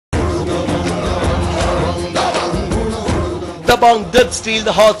Dabanng did steal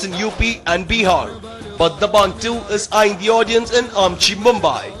the hearts in UP and Bihar, but Dabanng 2 is eyeing the audience in Amchi,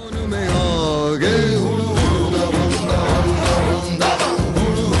 Mumbai.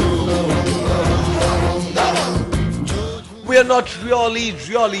 We are not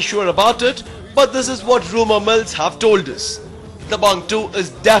really sure about it, but this is what rumor mills have told us. Dabanng 2 is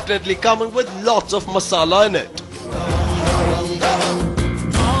definitely coming with lots of masala in it.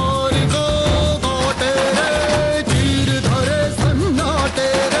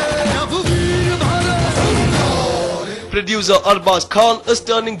 Producer Arbaz Khan is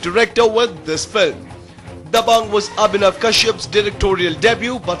turning director with this film. Dabanng was Abhinav Kashyap's directorial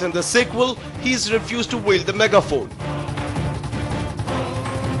debut, but in the sequel, he's refused to wield the megaphone.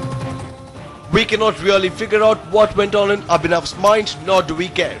 We cannot really figure out what went on in Abhinav's mind, nor do we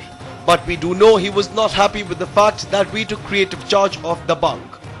care. But we do know he was not happy with the fact that we took creative charge of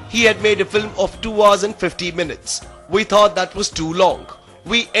Dabanng. He had made a film of 2 hours and 50 minutes. We thought that was too long.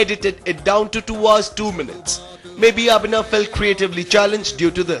 We edited it down to 2 hours 2 minutes. Maybe Abhinav felt creatively challenged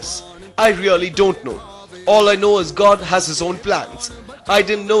due to this. I really don't know. All I know is God has his own plans. I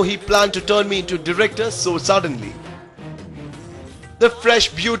didn't know he planned to turn me into director so suddenly. The fresh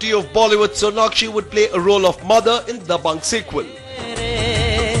beauty of Bollywood Sonakshi would play a role of mother in Dabanng sequel.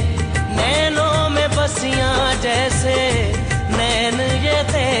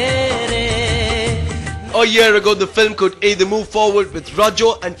 A year ago, the film could either move forward with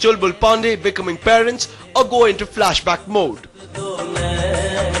Rajo and Chulbul Pandey becoming parents or go into flashback mode.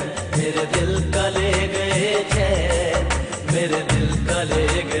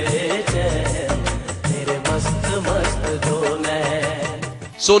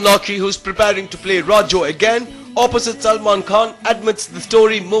 Sonakshi, who's preparing to play Rajo again, opposite Salman Khan, admits the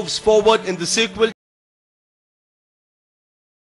story moves forward in the sequel